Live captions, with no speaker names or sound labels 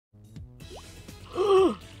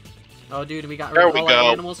Oh, dude, we got There all we our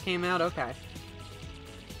go. animals came out. Okay.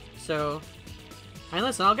 So, and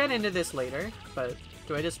listen, I'll get into this later. But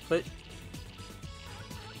do I just put?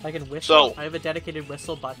 I can whistle. So- I have a dedicated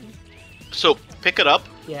whistle button. So pick it up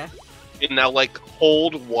Yeah. and now like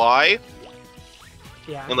hold Y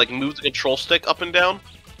Yeah. and like move the control stick up and down.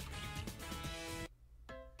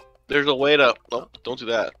 There's a way to. Oh, don't do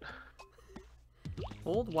that.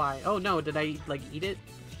 Hold Y. Oh no, did I like eat it?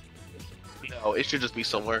 No, it should just be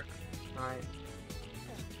somewhere. All right.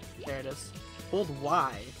 There it is. Hold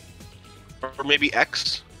Y. Or maybe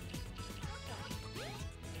X.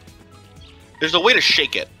 There's a way to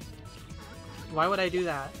shake it Why would I do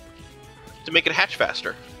that? to make it hatch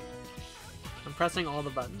faster. I'm pressing all the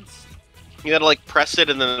buttons. You gotta like press it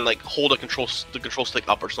and then like hold the control stick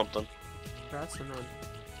up or something. Press and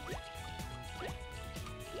then.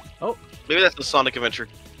 Oh, Maybe that's the Sonic Adventure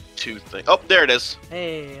 2 thing. Oh, there it is.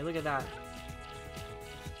 hey, look at that.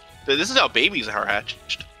 This is how babies are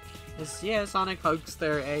hatched. Yeah, Sonic hugs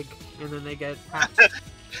their egg, and then they get hatched.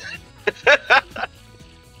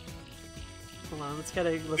 Hold on, let's Go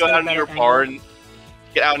get out a in better your angle. barn.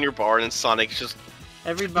 Get out in your barn and Sonic's just.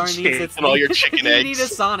 Every barn needs its. and all your chicken You need eggs. a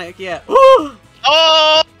Sonic, yeah. Ooh!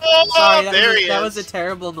 Oh! Sorry, there he is. that was a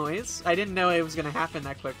terrible noise. I didn't know it was gonna happen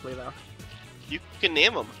that quickly, though. You can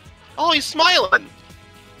name him. Oh, he's smiling.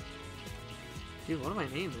 Dude, what do I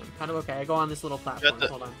name him? How do okay? I go on this little platform.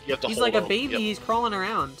 Hold on. You have to He's hold like a him. baby. Yep. He's crawling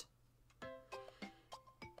around.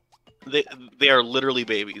 They are literally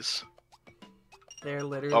babies. They're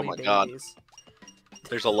literally Oh my God. babies.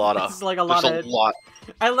 There's a lot of. This is like a lot There's of. a lot.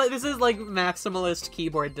 I like this is like maximalist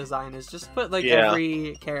keyboard design. Is just put like Yeah.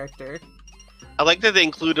 every character. I like that they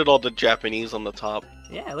included all the Japanese on the top.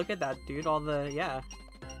 Yeah, look at that, dude. All the yeah.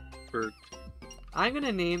 For... I'm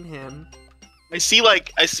gonna name him. I see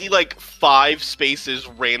like 5 spaces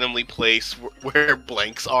randomly placed where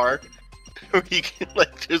blanks are. You can,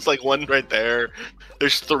 like there's like one right there.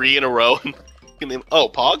 There's 3 in a row. You can name. Oh,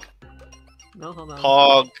 Pog. No, hold on.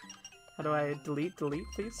 Pog. How do I delete,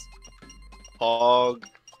 please? Pog.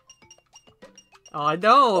 Oh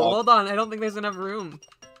no! Hold on. I don't think there's enough room.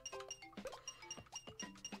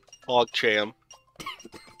 Pogcham.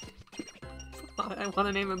 I want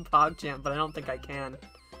to name him Pogcham, but I don't think I can.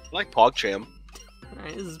 I like Pogcham.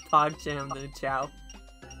 Alright, this is Pogcham the Chao.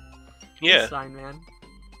 Yeah. Sign man.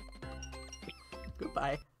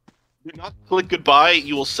 Goodbye. Do not click goodbye.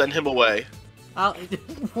 You will send him away. I'll...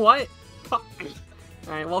 what?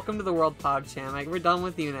 Alright, welcome to the world, Pogcham. We're done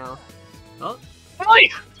with you now. Oh,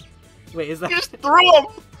 Really? wait, is that... You just threw him.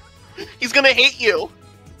 He's gonna hate you.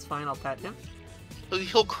 It's fine, I'll pet him.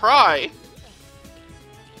 He'll cry.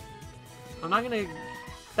 I'm not gonna...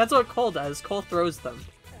 That's what Cole does. Cole throws them.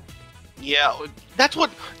 Yeah, that's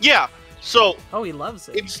what. Yeah. So Oh, he loves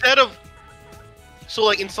it. instead of, so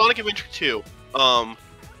like in Sonic Adventure 2,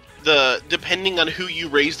 depending on who you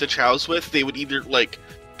raise the Chows with, they would either like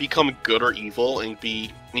become good or evil, and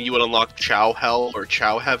you would unlock Chow Hell or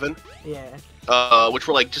Chow Heaven, Yeah. which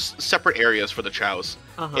were like just separate areas for the Chows.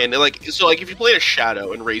 Uh-huh. And like so, like if you played a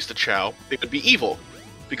Shadow and raised a Chow, they would be evil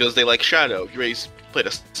because they like Shadow. If you played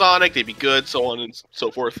a Sonic, they'd be good, so on and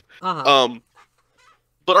so forth. Uh-huh.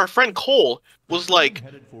 But our friend Cole was like,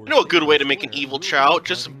 you know a good way to make an evil Chow?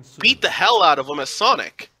 Just beat the hell out of him as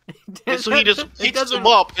Sonic. And so he just It beats doesn't- them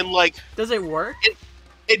up, and like, Does it work?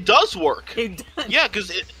 it does work. It does. Yeah,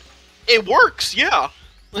 because it works, yeah.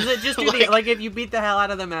 Does it just do Like- like if you beat the hell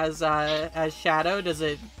out of them as Shadow, does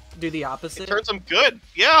it do the opposite? It turns them good,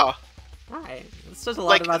 yeah. Alright. It's just a lot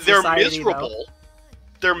Like, about they're society, miserable.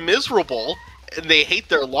 They're miserable, and they hate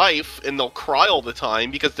their life, and they'll cry all the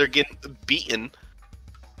time because they're getting beaten.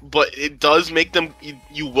 But it does make them.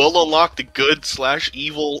 You will unlock the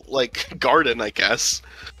good/evil like garden, I guess.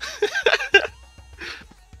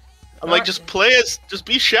 I'm like, just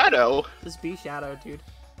be Shadow. though. Just be Shadow, dude.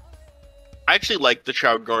 I actually like the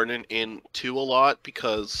Chow Garden in 2 a lot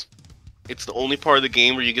because it's the only part of the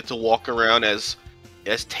game where you get to walk around as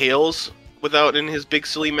Tails without in his big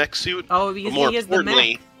silly mech suit. Oh, because But more he is the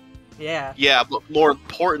importantly, mech. Yeah. yeah, but more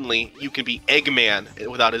importantly, you can be Eggman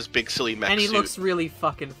without his big silly mech And he suit. looks really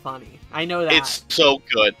fucking funny. I know that. It's so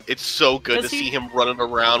good. It's so good Does to he- see him running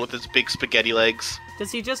around with his big spaghetti legs.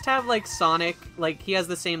 Does he just have like Sonic? Like he has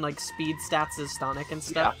the same like speed stats as Sonic and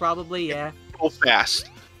stuff? Yeah. Probably, yeah. So fast.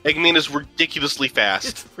 Eggman is ridiculously It's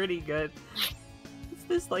fast. pretty good. It's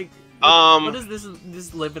this like Um, what is this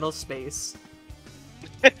liminal space?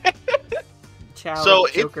 Chao So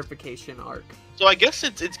it- Jokerification arc. So I guess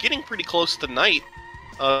it's getting pretty close to night.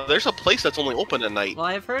 There's a place that's only open at night. Well,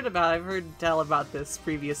 I've heard tell about this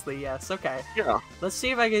previously. Yes, okay. Yeah. Let's see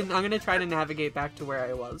if I can. I'm gonna try to navigate back to where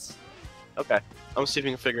I was. Okay. I'm gonna see if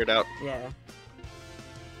we can figure it out. Yeah. Hold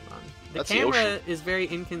on. The That's the camera ocean. is very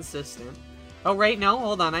inconsistent. Oh, right, no,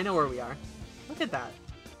 hold on, I know where we are. Look at that.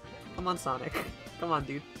 Come on, Sonic. Come on,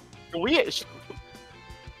 dude. Should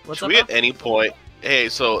What's we up? at any point... Hey,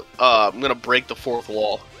 so, I'm gonna break the fourth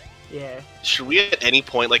wall. Yeah. Should we at any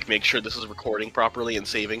point, like, make sure this is recording properly and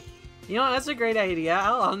saving? You know, that's a great idea.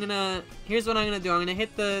 I'm gonna... Here's what I'm gonna do. I'm gonna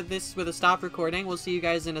hit this with a stop recording. We'll see you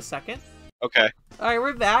guys in a second. Okay. Alright,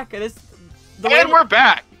 we're back. And we're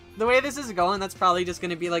back! The way this is going, that's probably just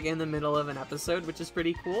gonna be, like, in the middle of an episode, which is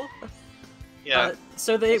pretty cool. Yeah.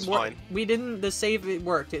 So that's fine. we didn't... The save, it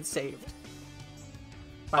worked. It saved.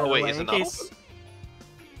 By the wait, way, is it in not case...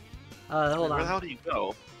 hold Where on. the hell do you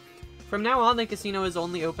go? From now on, the casino is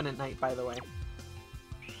only open at night, by the way.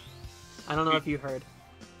 I don't know if you heard.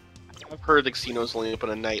 I've heard the casino's only open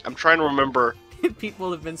at night. I'm trying to remember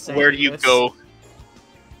People have been saying where do you this. go.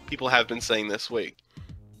 People have been saying this. Wait.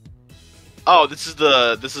 Oh, this is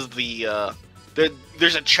the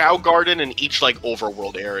there's a Chao Garden in each like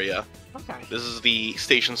overworld area. Okay. This is the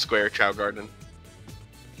Station Square Chao Garden.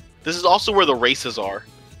 This is also where the races are.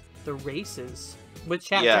 The races.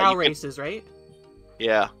 With Yeah, Chao you can- races, right?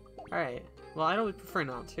 Yeah. Alright. Well, I don't prefer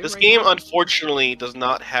not to. This right game now. unfortunately does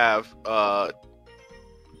not have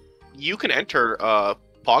you can enter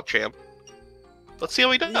Pogcham. Let's see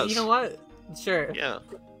how he does. You know what? Sure. Yeah.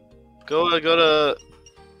 Go to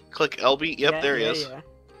click LB. Yep, Yeah, there he yeah, is. yeah.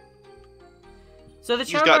 So the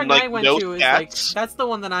He's Chao got, Garden like, I went no to is like stats. that's the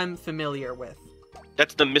one that I'm familiar with.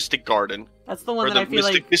 That's the Mystic Garden. That's the one Or that the I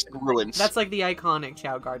feel Mystic Ruins. that's like the iconic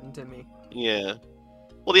Chao Garden to me. Yeah.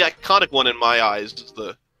 Well, the iconic one in my eyes is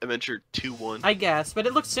the Adventure 2 one. I guess, but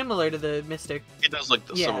it looks similar to the Mystic. It does look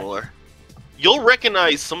Yeah. similar. You'll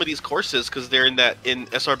recognize some of these courses because they're in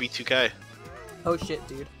SRB 2K. Oh shit,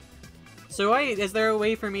 dude. So is there a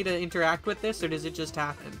way for me to interact with this, or does it just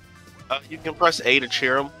happen? You can press A to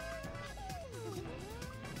cheer them.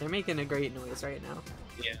 They're making a great noise right now.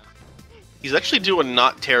 Yeah. He's actually doing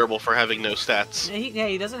not terrible for having no stats.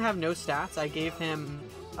 He doesn't have no stats. I gave him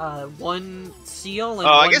one seal and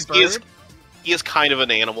I one guess bird. he is kind of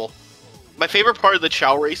an animal. My favorite part of the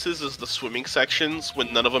Chao races is the swimming sections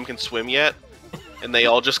when none of them can swim yet, and they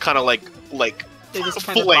all just kind of like They just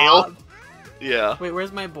kind of flail. bob. Yeah. Wait,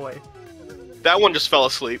 where's my boy? That one just fell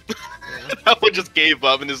asleep. Yeah. That one just gave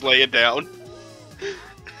up and is laying down.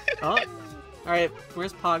 Oh, alright,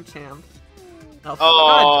 where's Pogcham? Oh,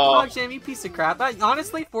 Oh. God, Pogcham, you piece of crap.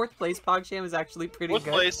 Honestly, 4th place Pogcham is actually pretty Fourth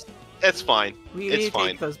good. place. It's fine. We It's need to fine.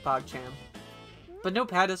 take those Pogcham. But no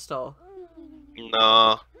pedestal.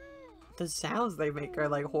 Nah. The sounds they make are,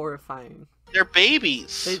 like, horrifying. They're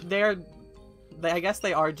babies. I guess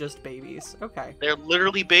they are just babies. Okay. They're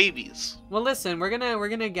literally babies. Well, listen, we're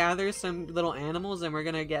gonna gather some little animals and we're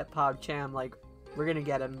gonna get Pogcham, like, we're gonna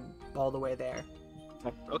get him all the way there.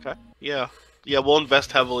 Okay. Yeah. Yeah, we'll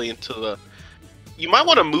invest heavily into the... You might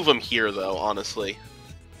want to move them here, though, honestly.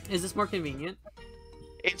 Is this more convenient?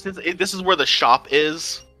 This is where the shop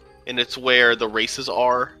is, and it's where the races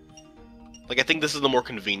are. Like, I think this is the more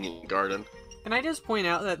convenient garden. Can I just point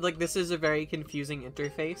out that, like, this is a very confusing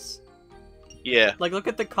interface? Yeah. Like, look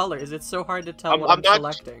at the colors. It's so hard to tell I'm what I'm not-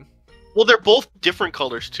 selecting. Well, they're both different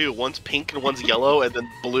colors, too. One's pink and one's yellow, and then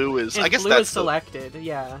blue is... And I guess blue that's is selected,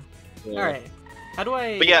 yeah. Yeah. Alright. How do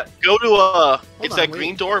I... But yeah, go to, it's on, that wait.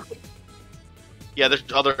 green door. Yeah, there's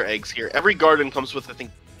other eggs here. Every garden comes with, I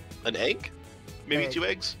think, an egg? Maybe Egg. 2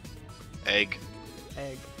 eggs? Egg.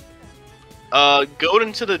 Egg. Go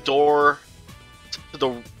into the door to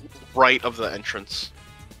the right of the entrance.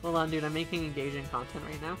 Hold on, dude. I'm making engaging content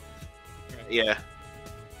right now. Yeah.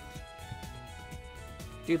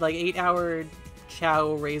 Dude, like 8-hour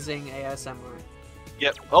Chao raising ASMR.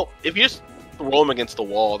 Yep. Oh, if you just roll them against the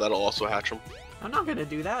wall, that'll also hatch them. I'm not gonna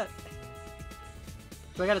do that.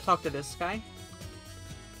 Do I gotta talk to this guy?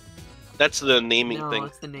 That's the naming No, thing.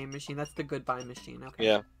 it's the name machine. That's the goodbye machine. Okay.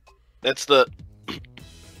 Yeah. That's the...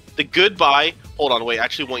 the goodbye... Hold on, wait, I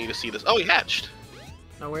actually want you to see this. Oh, he hatched!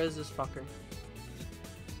 Now, where is this fucker?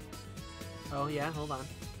 Oh, yeah, hold on.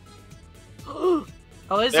 Oh,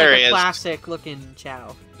 this is There like he a is. classic looking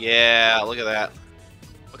Chao. Yeah, look at that.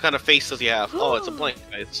 What kind of face does he have? Oh, it's a blank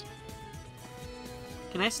face.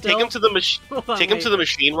 Can I still... Take him to the machine. Hold on, Take him wait. to the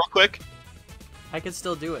machine real quick. I can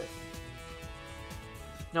still do it.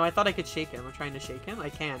 No, I thought I could shake him. I'm trying to shake him. I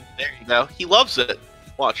can. There you go. He loves it.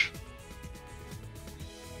 Watch.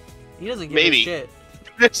 He doesn't give Maybe. a shit.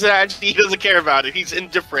 He doesn't care about it. He's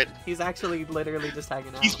indifferent. He's actually literally just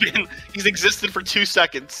hanging out. He's existed for 2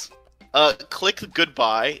 seconds. Click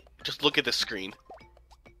goodbye. Just look at the screen.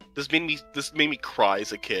 This made me cry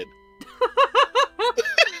as a kid.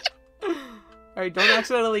 Alright, don't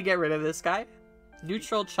accidentally get rid of this guy.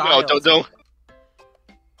 Neutral child. No, don't.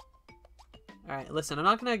 Alright, listen,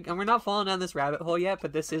 we're not falling down this rabbit hole yet,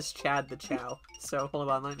 but this is Chad the Chao. So, hold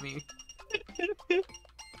on, let me...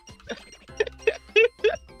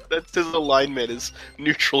 That's his alignment, is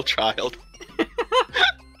neutral child.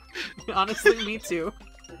 Honestly, me too.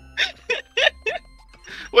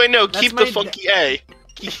 Wait, no, keep the funky A.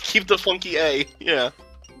 Keep the funky A, yeah.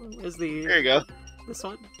 Is the... There you go. This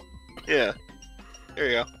one? Yeah. There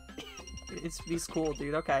you go. He's cool,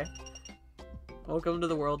 dude, okay. Welcome to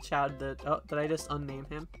the world, Chad. Oh, did I just unname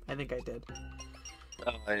him? I think I did.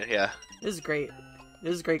 Oh, yeah. This is great.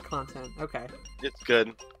 This is great content. Okay. It's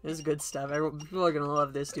good. This is good stuff. People are gonna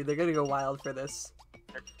love this, dude. They're gonna go wild for this.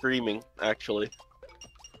 They're screaming, actually.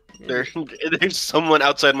 Yeah. There's someone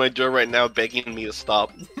outside my door right now begging me to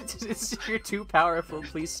stop. You're too powerful.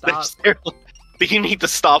 Please stop. You need to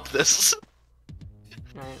stop this.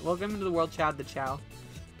 Alright, welcome to the world, Chad the Chao.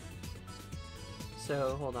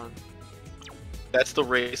 So, hold on. That's the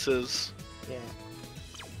races. Yeah.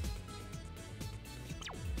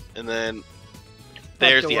 And then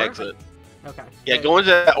there's the door? exit. Okay. Yeah, Wait. go into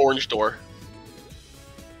that orange door.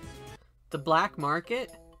 The black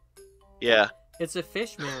market? Yeah. It's a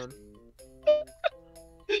fish man.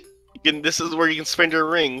 This is where you can spend your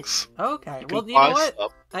rings. Okay. You Well, can you know buy what?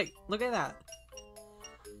 stuff. Look at that.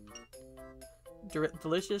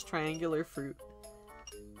 Delicious triangular fruit.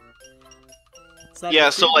 Is that Yeah,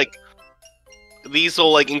 it, so dude? like these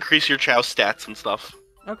will like increase your Chao stats and stuff.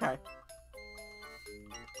 Okay.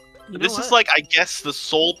 You know This what? is like, I guess, the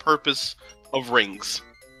sole purpose of rings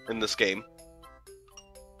in this game.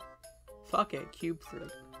 Fuck it, cube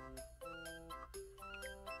fruit.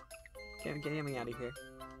 Get me out of here.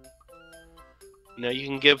 Now you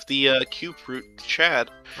can give the cube fruit to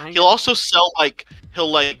Chad. I He'll also sell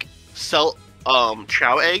sell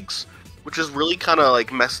Chao eggs, which is really kind of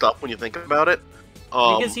like messed up when you think about it.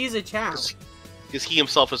 because he's a Chao. Because he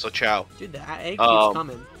himself is a Chao. Dude, the egg keeps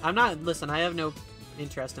coming. I'm not. Listen, I have no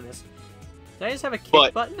interest in this. Did I just have a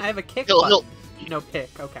kick button? I have a kick button. No pick.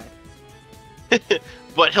 Okay.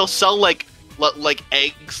 But he'll sell like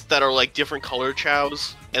eggs that are like different color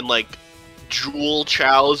Chaos and like jewel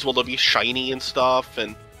Chaos. Well, they'll be shiny and stuff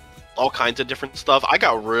and all kinds of different stuff. I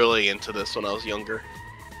got really into this when I was younger.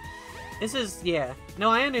 This is No,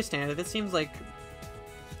 I understand it. This seems like.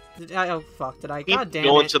 Oh fuck! Did I? Keep God damn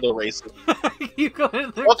going it! to the races. You go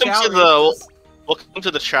to the Welcome Chao to the races. welcome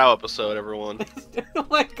to the Chao episode, everyone. Oh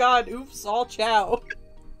my god! Oops! All Chao.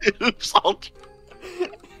 Oops!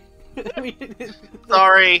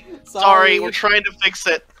 Sorry. Sorry. We're trying to fix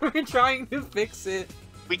it. We're trying to fix it.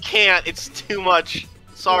 We can't. It's too much.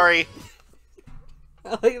 Sorry.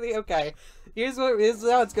 Okay. Here's how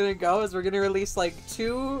it's gonna go, is we're gonna release like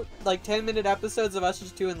two 10-minute episodes of us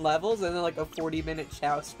just doing levels and then like a 40-minute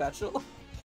Chao special.